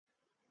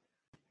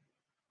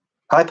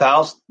Hi,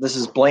 pals. This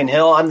is Blaine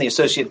Hill. I'm the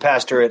associate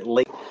pastor at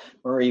Lake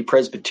Murray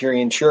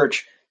Presbyterian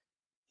Church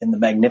in the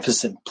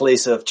magnificent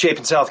place of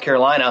Chapin, South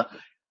Carolina.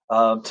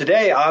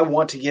 Today, I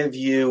want to give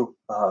you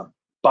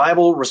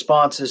Bible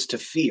responses to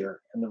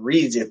fear. And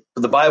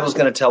the Bible is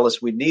going to tell us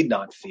we need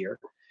not fear.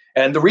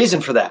 And the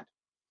reason for that,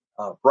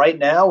 right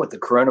now with the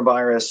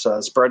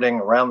coronavirus spreading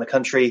around the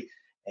country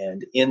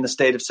and in the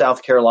state of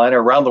South Carolina,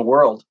 around the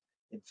world,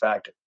 in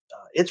fact,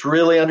 it's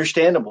really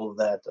understandable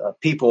that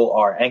people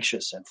are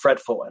anxious and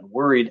fretful and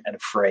worried and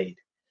afraid.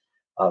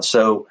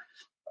 So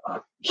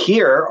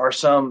here are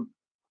some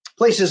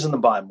places in the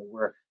Bible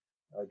where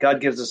God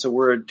gives us a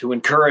word to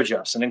encourage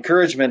us. And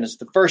encouragement is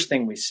the first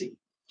thing we see.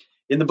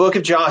 In the book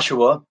of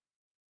Joshua,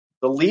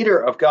 the leader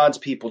of God's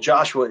people,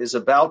 Joshua, is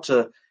about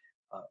to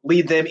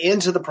lead them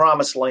into the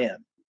promised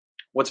land.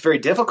 What's very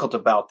difficult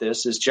about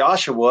this is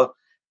Joshua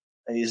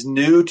is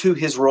new to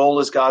his role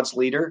as God's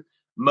leader.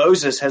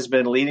 Moses has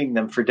been leading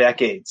them for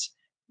decades,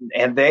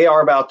 and they are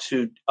about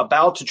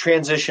to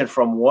transition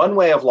from one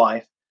way of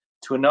life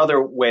to another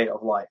way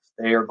of life.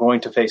 They are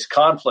going to face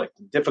conflict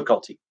and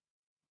difficulty.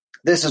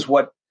 This is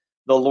what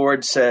the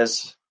Lord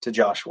says to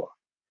Joshua.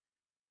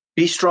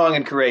 Be strong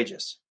and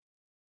courageous,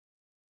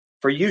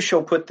 for you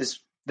shall put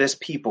this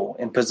people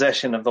in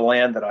possession of the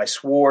land that I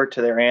swore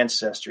to their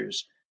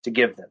ancestors to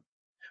give them.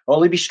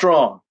 Only be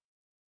strong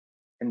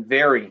and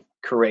very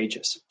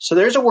courageous. So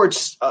there's a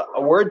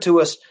word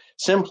to us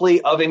simply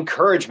of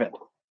encouragement.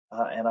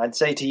 And I'd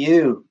say to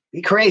you,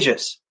 be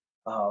courageous.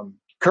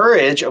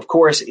 Courage, of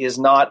course, is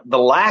not the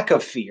lack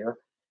of fear,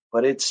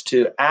 but it's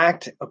to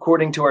act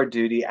according to our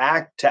duty,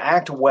 to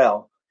act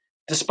well,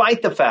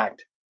 despite the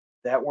fact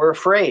that we're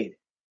afraid.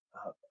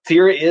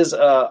 Fear is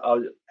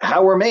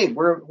how we're made.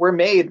 We're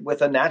made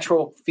with a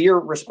natural fear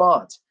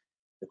response.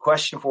 The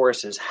question for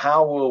us is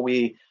how will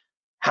we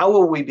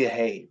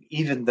behave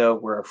even though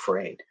we're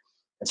afraid?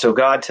 And so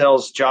God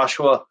tells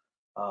Joshua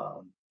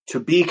to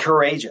be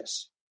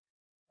courageous,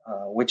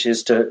 which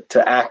is to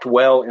act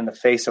well in the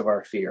face of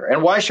our fear.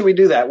 And why should we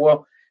do that?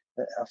 Well,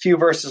 a few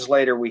verses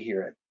later we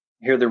hear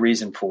the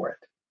reason for it.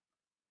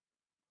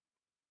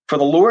 For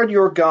the Lord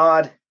your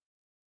God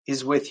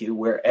is with you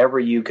wherever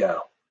you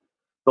go.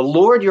 The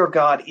Lord your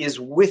God is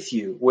with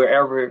you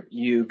wherever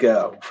you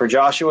go. For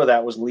Joshua,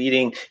 that was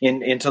leading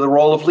into the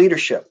role of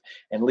leadership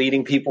and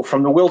leading people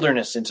from the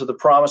wilderness into the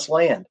promised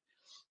land.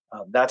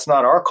 That's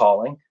not our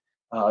calling,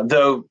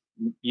 though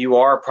you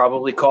are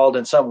probably called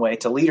in some way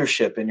to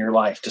leadership in your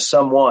life, to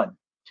someone.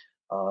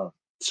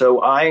 So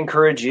I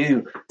encourage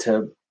you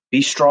to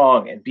be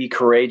strong and be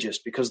courageous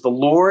because the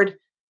Lord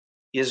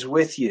is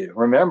with you.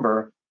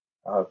 Remember,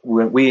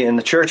 we in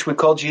the church, we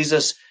call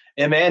Jesus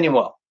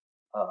Emmanuel,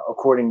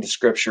 according to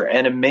Scripture.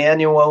 And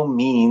Emmanuel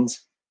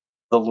means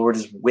the Lord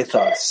is with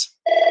us.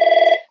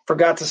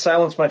 Forgot to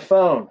silence my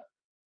phone.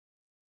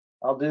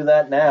 I'll do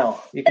that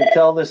now. You can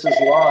tell this is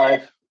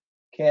live.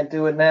 Can't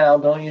do it now.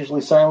 Don't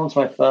usually silence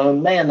my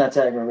phone. Man, that's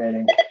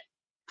aggravating.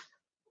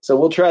 So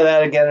we'll try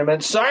that again in a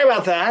minute. Sorry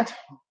about that.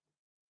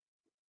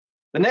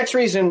 The next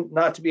reason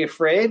not to be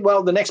afraid,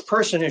 well, the next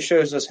person who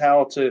shows us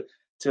how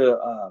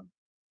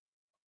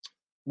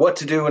what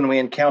to do when we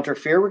encounter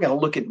fear, we're going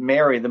to look at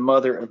Mary, the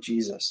mother of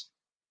Jesus.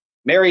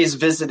 Mary is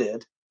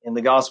visited in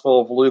the Gospel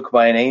of Luke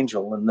by an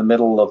angel in the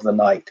middle of the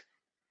night.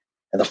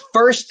 And the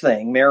first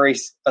thing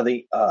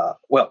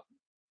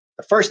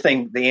the first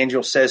thing the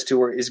angel says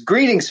to her is,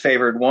 "Greetings,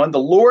 favored one, the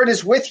Lord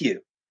is with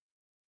you."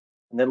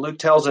 And then Luke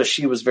tells us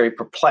she was very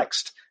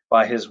perplexed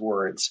by his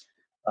words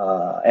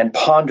and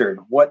pondered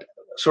what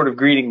sort of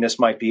greeting this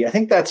might be. I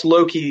think that's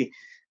low-key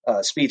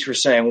speech for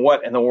saying,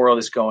 what in the world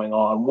is going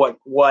on?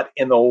 What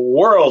in the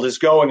world is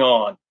going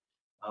on?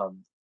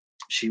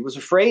 She was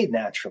afraid,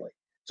 naturally.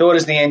 So what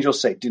does the angel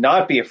say? Do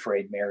not be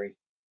afraid, Mary.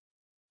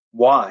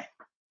 Why?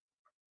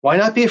 Why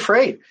not be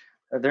afraid?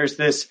 There's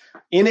this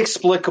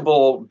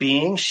inexplicable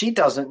being. She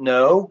doesn't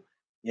know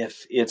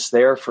if it's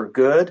there for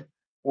good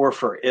or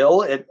for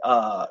ill.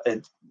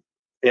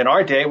 In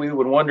our day, we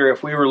would wonder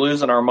if we were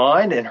losing our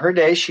mind. In her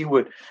day, she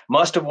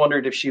must have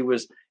wondered if she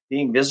was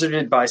being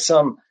visited by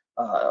some.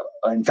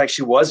 In fact,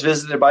 she was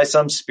visited by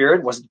some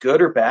spirit. Was it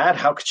good or bad?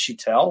 How could she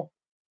tell?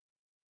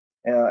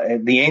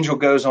 The angel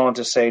goes on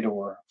to say to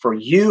her, "For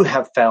you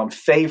have found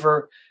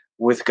favor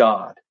with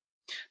God."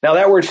 Now,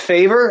 that word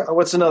favor,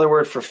 what's another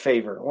word for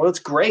favor? Well, it's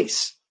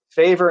grace.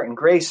 Favor and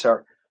grace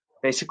are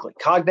basically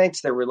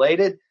cognates. They're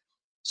related.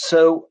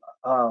 So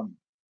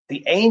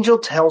the angel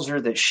tells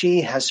her that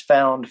she has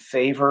found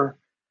favor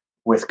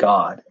with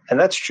God. And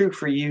that's true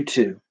for you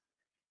too.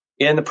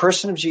 In the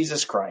person of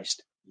Jesus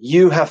Christ,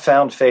 you have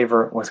found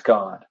favor with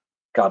God.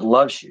 God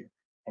loves you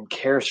and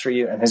cares for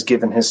you and has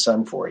given his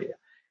son for you.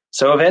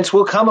 So events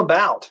will come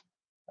about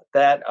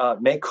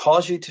that may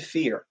cause you to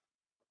fear.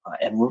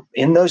 And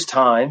in those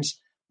times,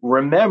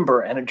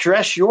 remember and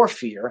address your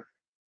fear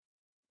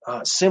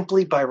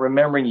simply by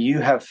remembering you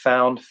have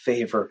found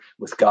favor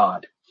with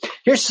God.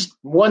 Here's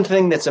one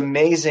thing that's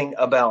amazing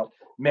about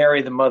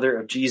Mary, the mother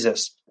of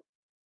Jesus.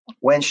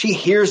 When she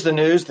hears the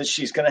news that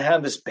she's going to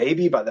have this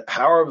baby by the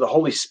power of the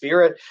Holy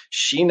Spirit,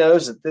 she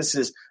knows that this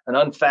is an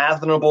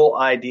unfathomable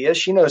idea.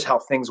 She knows how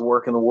things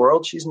work in the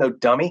world. She's no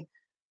dummy.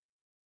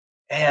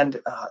 And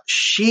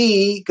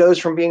she goes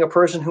from being a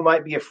person who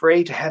might be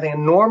afraid to having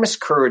enormous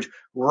courage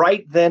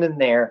right then and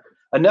there.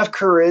 Enough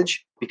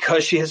courage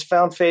because she has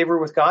found favor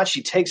with God.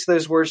 She takes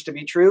those words to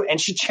be true,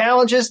 and she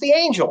challenges the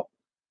angel.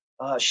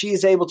 She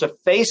is able to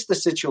face the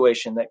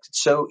situation that could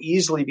so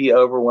easily be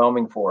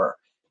overwhelming for her.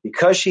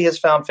 Because she has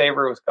found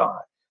favor with God,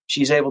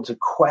 she's able to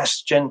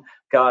question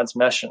God's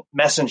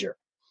messenger.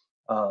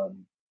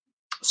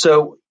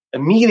 So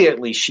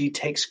immediately she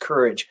takes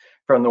courage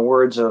from the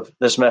words of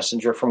this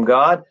messenger from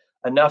God,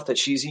 enough that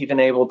she's even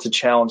able to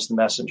challenge the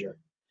messenger.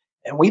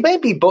 And we may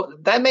be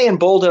that may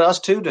embolden us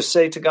too to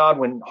say to God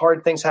when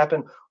hard things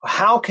happen,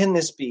 how can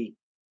this be?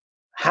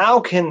 How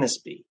can this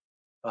be?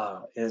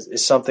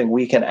 Is something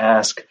we can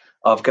ask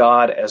of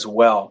God as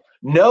well,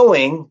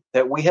 knowing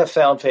that we have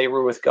found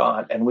favor with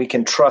God and we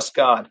can trust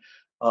God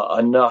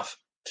enough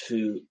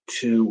to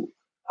do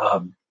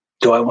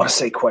I want to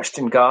say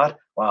question God?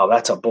 Wow,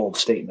 that's a bold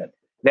statement.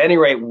 At any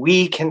rate,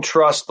 we can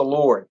trust the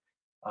Lord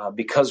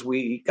because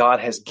God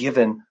has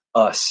given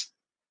us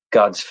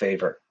God's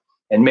favor.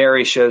 And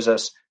Mary shows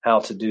us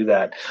how to do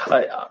that.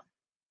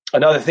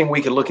 Another thing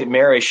we could look at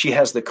Mary, she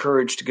has the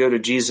courage to go to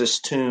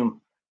Jesus'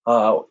 tomb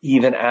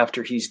even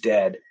after he's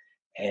dead.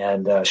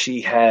 And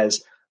she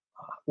has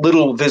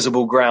little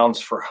visible grounds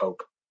for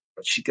hope.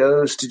 But she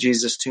goes to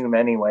Jesus' tomb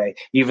anyway,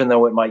 even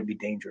though it might be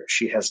dangerous.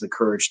 She has the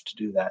courage to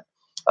do that.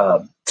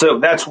 So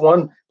that's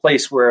one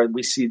place where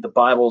we see the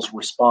Bible's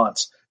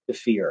response to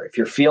fear. If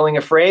you're feeling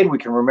afraid, we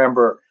can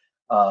remember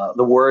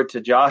the word to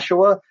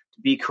Joshua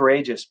to be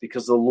courageous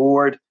because the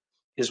Lord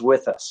is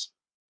with us.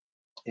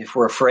 If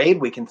we're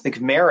afraid, we can think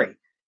of Mary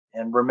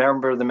and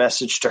remember the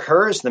message to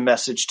her is the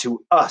message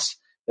to us,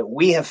 that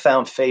we have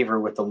found favor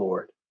with the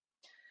Lord.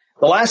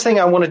 The last thing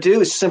I want to do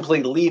is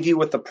simply leave you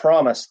with the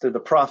promise through the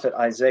prophet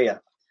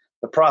Isaiah.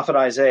 The prophet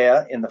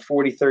Isaiah in the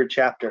 43rd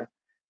chapter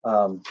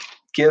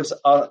gives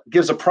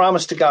a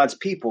promise to God's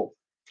people.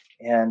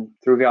 And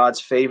through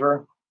God's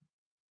favor,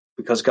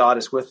 because God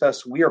is with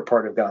us, we are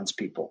part of God's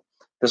people.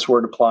 This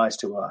word applies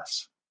to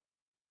us.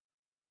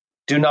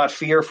 Do not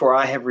fear, for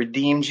I have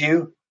redeemed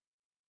you.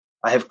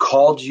 I have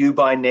called you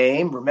by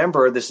name.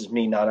 Remember, this is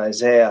me, not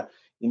Isaiah.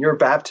 In your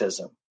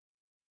baptism,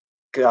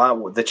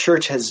 God, the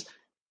church has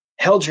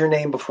held your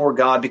name before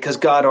God because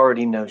God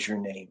already knows your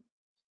name.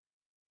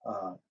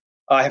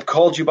 I have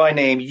called you by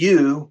name.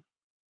 You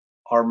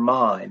are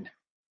mine.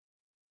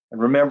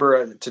 And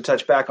remember, to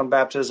touch back on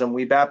baptism,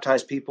 we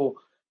baptize people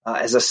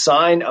as a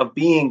sign of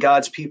being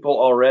God's people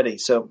already.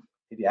 So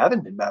if you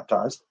haven't been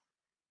baptized,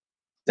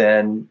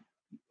 then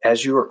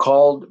as you are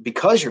called,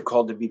 because you're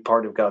called to be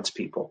part of God's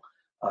people,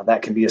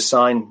 that can be a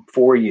sign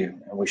for you.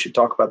 And we should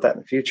talk about that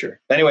in the future.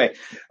 Anyway,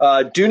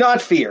 do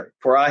not fear,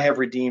 for I have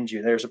redeemed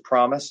you. There's a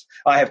promise.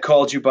 I have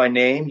called you by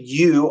name.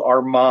 You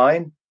are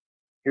mine.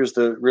 Here's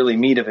the really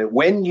meat of it.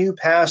 When you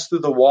pass through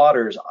the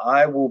waters,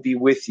 I will be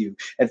with you,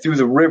 and through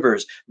the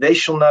rivers, they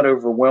shall not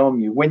overwhelm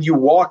you. When you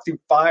walk through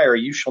fire,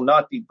 you shall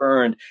not be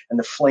burned, and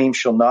the flame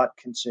shall not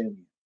consume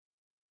you.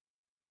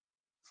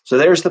 So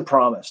there's the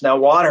promise. Now,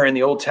 water in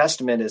the Old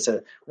Testament is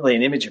really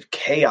an image of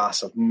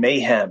chaos, of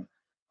mayhem,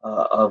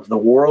 of the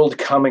world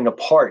coming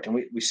apart. And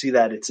we see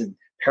that it's in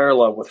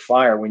parallel with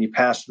fire. When you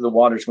pass through the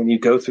waters, when you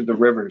go through the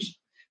rivers,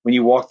 when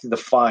you walk through the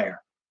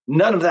fire,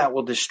 none of that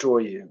will destroy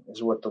you,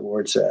 is what the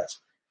Lord says.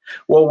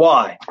 Well,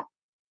 why?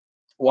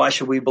 Why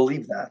should we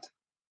believe that?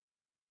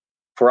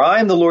 For I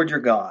am the Lord your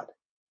God,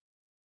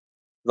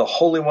 the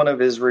Holy One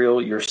of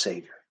Israel, your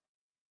Savior.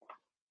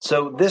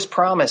 So this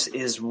promise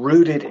is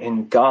rooted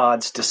in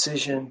God's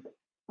decision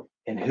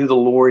and who the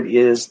Lord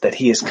is, that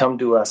he has come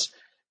to us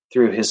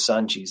through his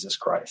Son, Jesus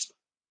Christ.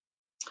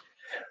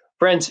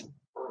 Friends,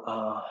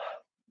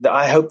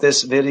 I hope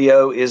this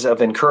video is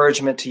of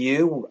encouragement to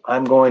you.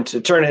 I'm going to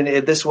turn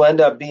it, this will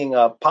end up being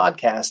a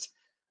podcast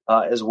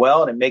as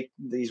well, and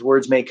these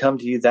words may come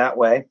to you that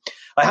way.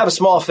 I have a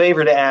small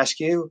favor to ask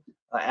you.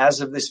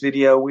 As of this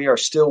video, we are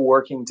still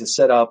working to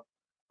set up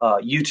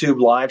YouTube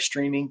live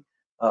streaming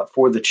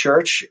for the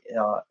church,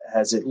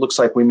 as it looks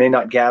like we may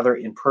not gather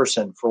in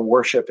person for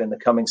worship in the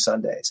coming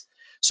Sundays.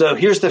 So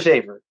here's the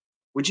favor.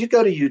 Would you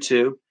go to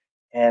YouTube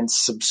and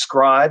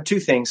subscribe? Two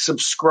things.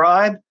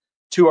 Subscribe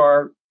to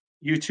our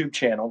YouTube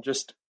channel.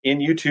 Just in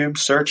YouTube,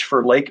 search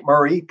for Lake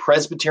Murray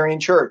Presbyterian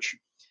Church,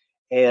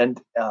 and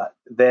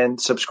then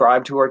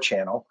subscribe to our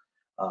channel.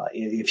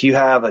 If you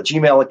have a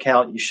Gmail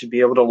account, you should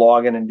be able to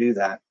log in and do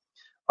that.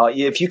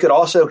 If you could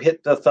also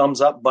hit the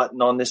thumbs up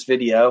button on this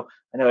video.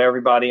 I know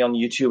everybody on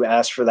YouTube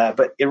asked for that,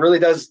 but it really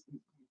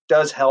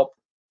does help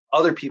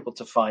other people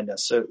to find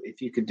us. So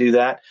if you could do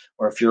that,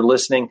 or if you're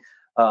listening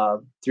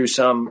through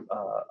some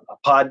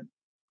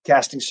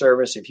podcasting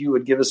service, if you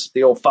would give us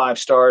the old 5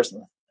 stars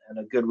and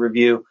a good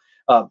review,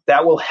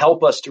 that will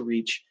help us to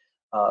reach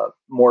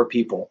more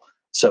people.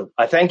 So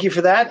I thank you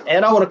for that.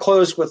 And I want to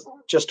close with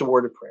just a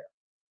word of prayer.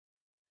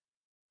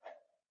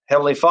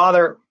 Heavenly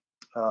Father,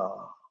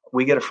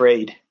 we get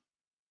afraid.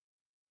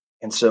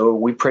 And so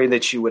we pray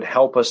that you would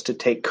help us to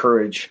take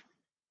courage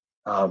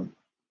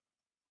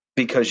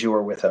because you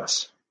are with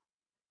us.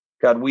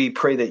 God, we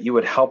pray that you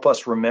would help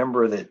us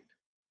remember that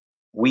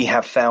we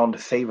have found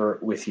favor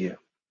with you,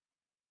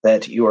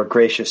 that you are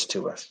gracious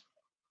to us.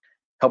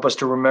 Help us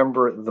to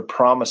remember the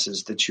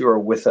promises that you are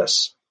with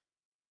us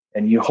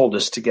and you hold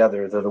us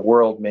together, though the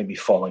world may be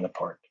falling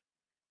apart.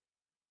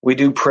 We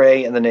do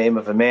pray in the name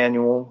of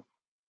Emmanuel,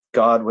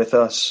 God with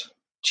us,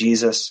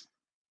 Jesus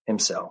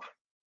himself.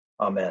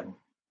 Amen.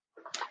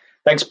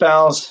 Thanks,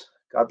 pals.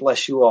 God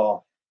bless you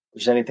all. If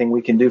there's anything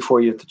we can do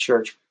for you at the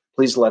church,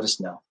 please let us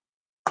know.